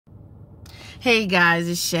Hey guys,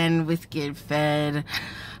 it's Shen with Get Fed.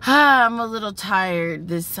 I'm a little tired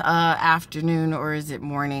this afternoon, or is it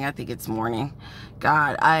morning? I think it's morning.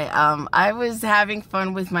 God, I was having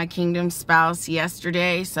fun with my kingdom spouse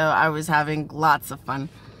yesterday, so I was having lots of fun.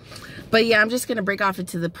 But yeah, I'm just going to break off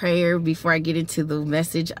into the prayer before I get into the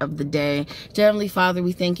message of the day. Dear Heavenly Father,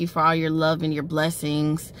 we thank you for all your love and your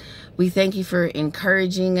blessings. We thank you for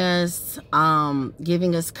encouraging us,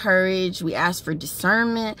 giving us courage. We ask for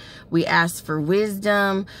discernment. We ask for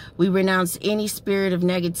wisdom. We renounce any spirit of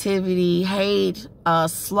negativity, hate,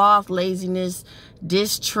 sloth, laziness,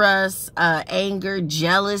 distrust, anger,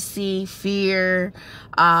 jealousy, fear,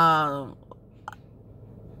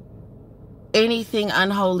 anything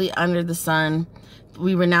unholy under the sun.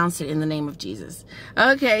 We renounce it in the name of Jesus.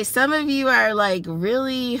 Okay, some of you are like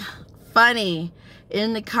really funny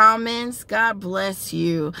in the comments. God bless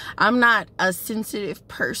you. I'm not a sensitive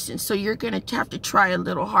person, so you're gonna have to try a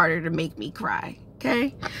little harder to make me cry.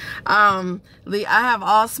 Okay, I have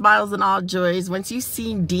all smiles and all joys. Once you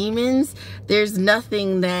see demons, there's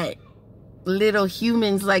nothing that little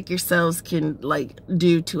humans like yourselves can like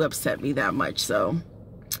do to upset me that much. So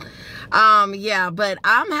yeah, but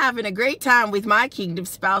I'm having a great time with my kingdom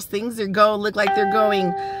spouse. Things look like they're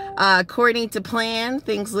going according to plan.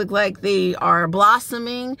 Things look like they are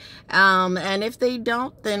blossoming. And if they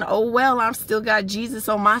don't, then oh well, I'm still got Jesus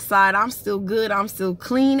on my side. I'm still good. I'm still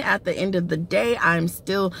clean at the end of the day. I'm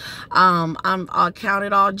still, I'll count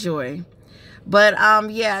it all joy. But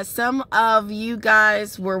yeah, some of you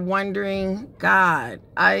guys were wondering, God,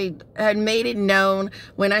 I had made it known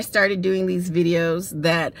when I started doing these videos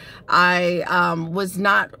that I was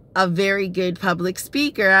not a very good public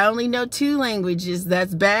speaker. I only know 2 languages.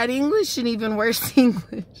 That's bad English and even worse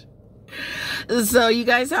English. So you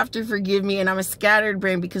guys have to forgive me, and I'm a scattered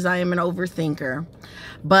brain because I am an overthinker.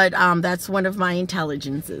 But that's one of my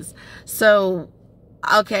intelligences. So,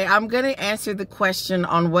 okay, I'm going to answer the question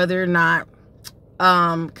on whether or not,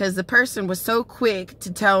 because the person was so quick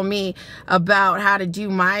to tell me about how to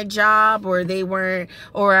do my job, or they weren't,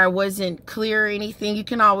 or I wasn't clear or anything. You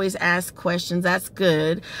can always ask questions. That's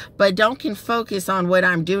good. But don't focus on what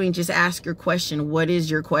I'm doing. Just ask your question. What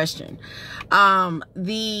is your question? What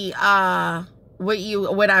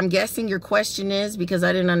I'm guessing your question is, because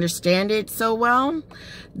I didn't understand it so well,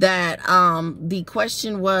 that the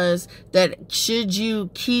question was that should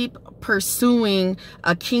you keep pursuing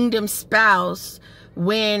a kingdom spouse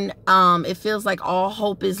when it feels like all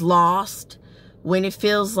hope is lost, when it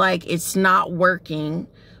feels like it's not working,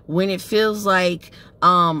 when it feels like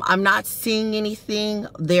I'm not seeing anything,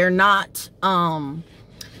 they are not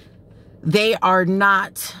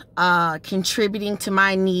contributing to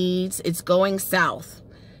my needs, it's going south,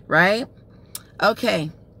 right? Okay,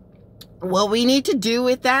 what we need to do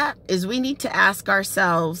with that is we need to ask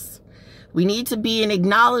ourselves, we need to be in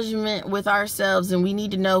acknowledgement with ourselves, and we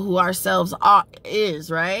need to know who ourselves is,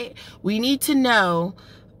 right? We need to know,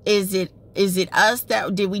 is it us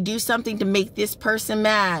that, did we do something to make this person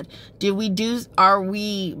mad? Are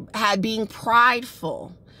we being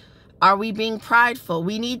prideful? Are we being prideful?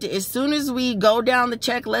 We need to, as soon as we go down the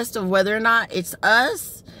checklist of whether or not it's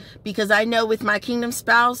us, because I know with my kingdom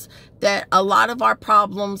spouse that a lot of our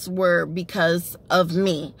problems were because of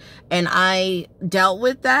me. And I dealt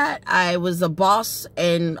with that. I was a boss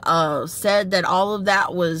and said that all of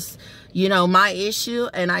that was, you know, my issue,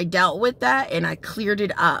 and I dealt with that and I cleared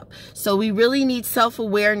it up. So we really need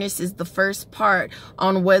self-awareness is the first part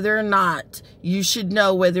on whether or not you should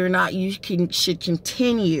know whether or not you should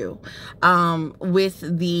continue with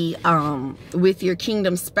your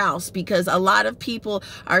kingdom spouse, because a lot of people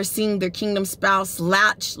are seeing their kingdom spouse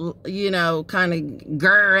latch, you know, kind of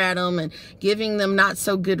grr at them and giving them not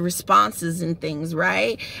so good responses and things,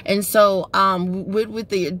 right? And so with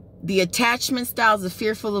the attachment styles, the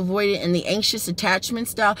fearful, avoidant, and the anxious attachment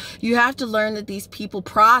style, you have to learn that these people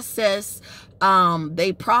process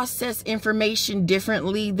information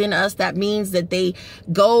differently than us. That means that they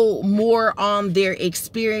go more on their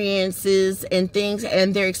experiences and things,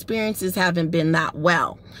 and their experiences haven't been that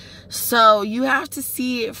well. So you have to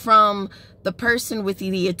see it from the person with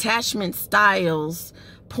the attachment styles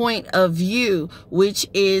point of view, which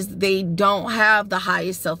is they don't have the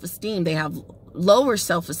highest self-esteem. They have lower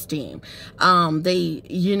self-esteem,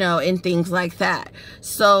 you know, and things like that.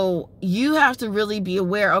 So you have to really be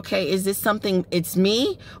aware, okay, is this something, it's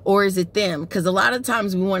me or is it them? Because a lot of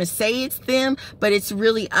times we want to say it's them, but it's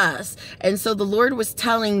really us. And so the Lord was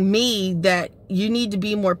telling me that you need to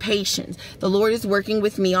be more patient. The Lord is working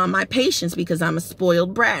with me on my patience because I'm a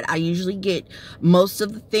spoiled brat. I usually get most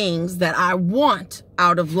of the things that I want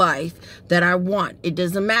out of life that I want. It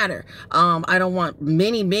doesn't matter. I don't want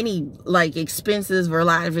many like expensive or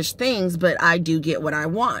lavish things, but I do get what I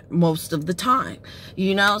want most of the time,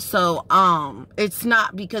 you know. So it's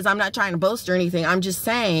not because I'm not trying to boast or anything. I'm just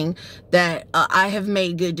saying that I have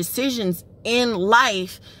made good decisions in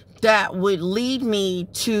life that would lead me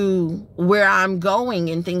to where I'm going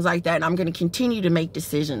and things like that. And I'm going to continue to make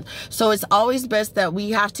decisions. So it's always best that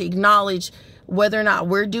we have to acknowledge whether or not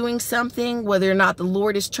we're doing something, whether or not the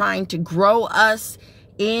Lord is trying to grow us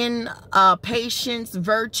in patience,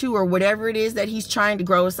 virtue, or whatever it is that he's trying to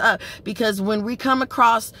grow us up. Because when we come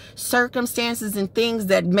across circumstances and things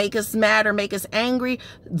that make us mad or make us angry,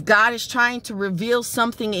 God is trying to reveal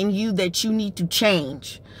something in you that you need to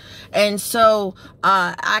change. And so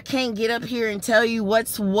I can't get up here and tell you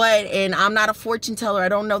what's what, and I'm not a fortune teller. I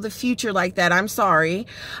don't know the future like that. I'm sorry.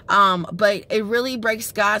 But it really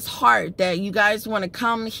breaks God's heart that you guys want to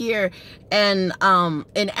come here and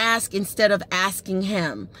ask instead of asking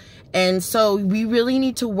him. And so we really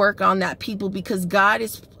need to work on that, people, because God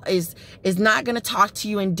is not going to talk to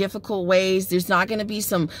you in difficult ways. There's not going to be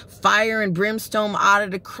some fire and brimstone out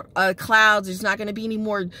of the clouds. There's not going to be any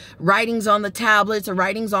more writings on the tablets or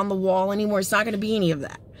writings on the wall anymore. It's not going to be any of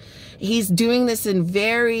that. He's doing this in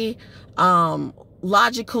very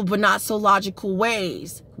logical but not so logical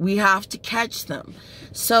ways. We have to catch them.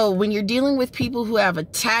 So when you're dealing with people who have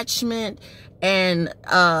attachment and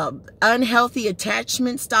unhealthy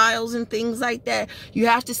attachment styles and things like that, you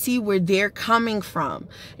have to see where they're coming from.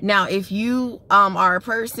 Now, if you are a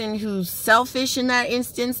person who's selfish in that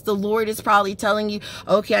instance, the Lord is probably telling you,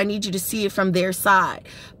 okay, I need you to see it from their side.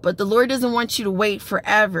 But the Lord doesn't want you to wait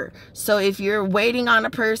forever. So if you're waiting on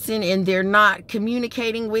a person and they're not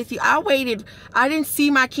communicating with you, I didn't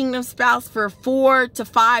see my kingdom spouse for 4 to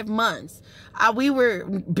 5 months. We were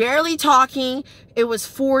barely talking. It was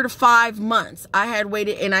 4 to 5 months. I had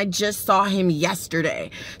waited and I just saw him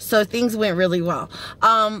yesterday. So things went really well.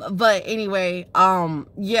 But anyway,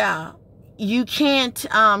 yeah, you can't,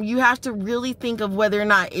 you have to really think of whether or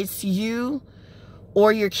not it's you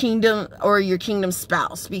or your kingdom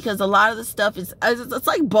spouse, because a lot of the stuff it's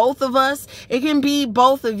like both of us. It can be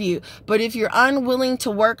both of you, but if you're unwilling to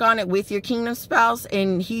work on it with your kingdom spouse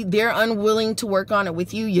and they're unwilling to work on it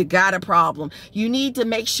with you, you got a problem. You need to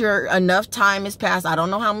make sure enough time has passed. I don't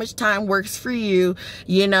know how much time works for you,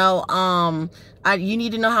 you know. You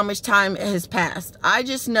need to know how much time has passed. I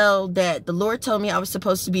just know that the Lord told me I was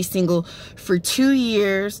supposed to be single for 2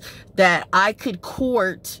 years, that I could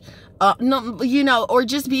court no, you know, or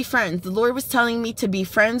just be friends. The Lord was telling me to be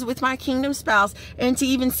friends with my kingdom spouse and to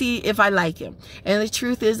even see if I like him. And the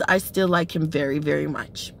truth is, I still like him very, very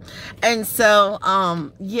much. And so,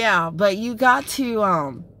 yeah, but you got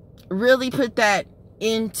to really put that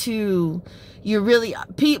into your really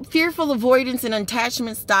fearful avoidance and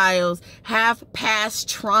attachment styles have past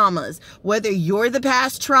traumas, whether you're the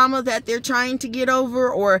past trauma that they're trying to get over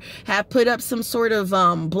or have put up some sort of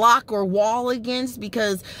block or wall against.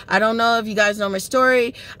 Because I don't know if you guys know my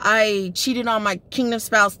story. I cheated on my kingdom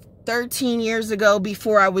spouse 13 years ago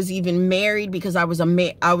before I was even married, because I was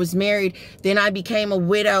married. Then I became a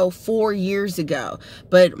widow 4 years ago.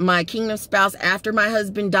 But my kingdom spouse, after my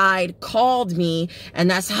husband died, called me,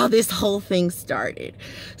 and that's how this whole thing started.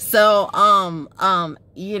 So,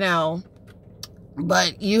 you know,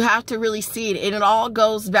 but you have to really see it. And it all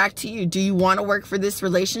goes back to you. Do you want to work for this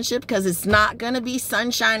relationship? Because it's not going to be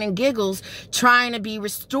sunshine and giggles trying to be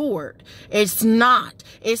restored. It's not.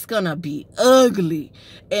 It's going to be ugly.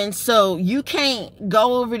 And so you can't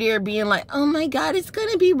go over there being like, oh my God, it's going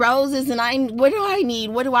to be roses. And what do I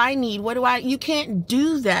need? What do I need? You can't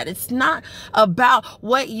do that. It's not about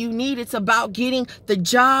what you need. It's about getting the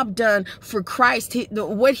job done for Christ.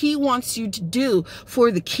 What he wants you to do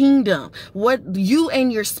for the kingdom. What you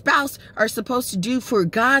and your spouse are supposed to do for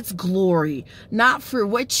God's glory, not for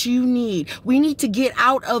what you need. We need to get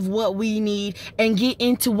out of what we need and get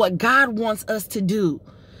into what God wants us to do.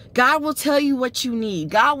 God will tell you what you need.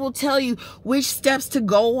 God will tell you which steps to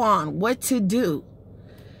go on, what to do.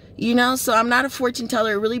 You know, so I'm not a fortune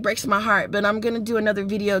teller. It really breaks my heart. But I'm going to do another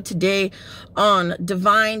video today on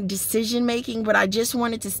divine decision making. But I just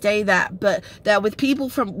wanted to say that. But that with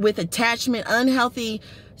people with attachment, unhealthy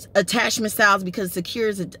attachment styles, because secure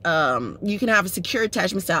is you can have a secure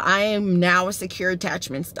attachment style. I am now a secure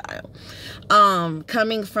attachment style,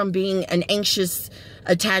 coming from being an anxious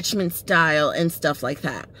attachment style and stuff like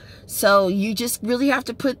that. So you just really have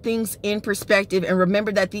to put things in perspective and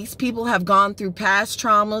remember that these people have gone through past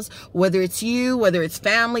traumas, whether it's you, whether it's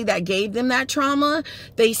family that gave them that trauma,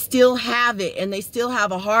 they still have it, and they still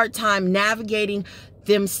have a hard time navigating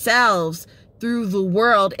themselves through the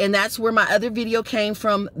world. And that's where my other video came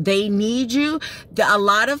from. They need you. A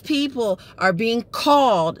lot of people are being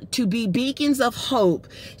called to be beacons of hope,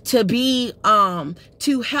 to be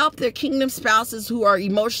to help their kingdom spouses who are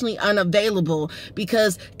emotionally unavailable,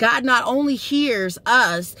 because God not only hears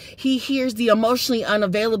us, he hears the emotionally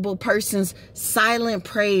unavailable person's silent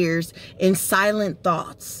prayers and silent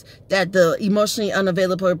thoughts that the emotionally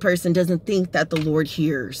unavailable person doesn't think that the Lord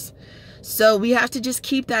hears. So we have to just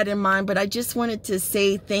keep that in mind. But I just wanted to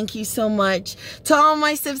say thank you so much to all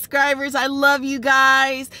my subscribers. I love you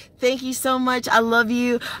guys. Thank you so much. I love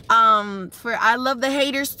you. I love the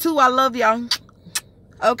haters too. I love y'all.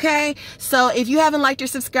 Okay, so if you haven't liked or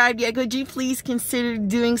subscribed yet, could you please consider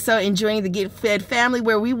doing so and joining the Get Fed family,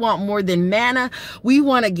 where we want more than manna. We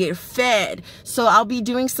want to get fed. So I'll be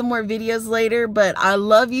doing some more videos later, but I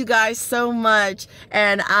love you guys so much.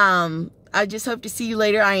 And I just hope to see you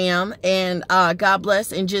later. I am. And God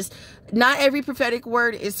bless. And just, not every prophetic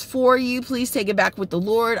word is for you. Please take it back with the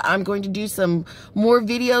Lord. I'm going to do some more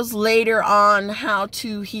videos later on how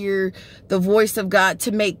to hear the voice of God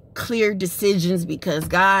to make clear decisions, because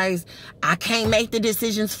guys, I can't make the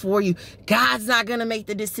decisions for you. God's not going to make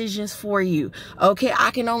the decisions for you. Okay,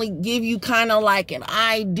 I can only give you kind of like an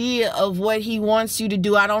idea of what he wants you to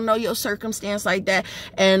do. I don't know your circumstance like that,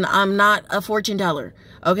 and I'm not a fortune teller.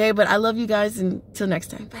 Okay, but I love you guys, and until next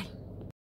time. Bye.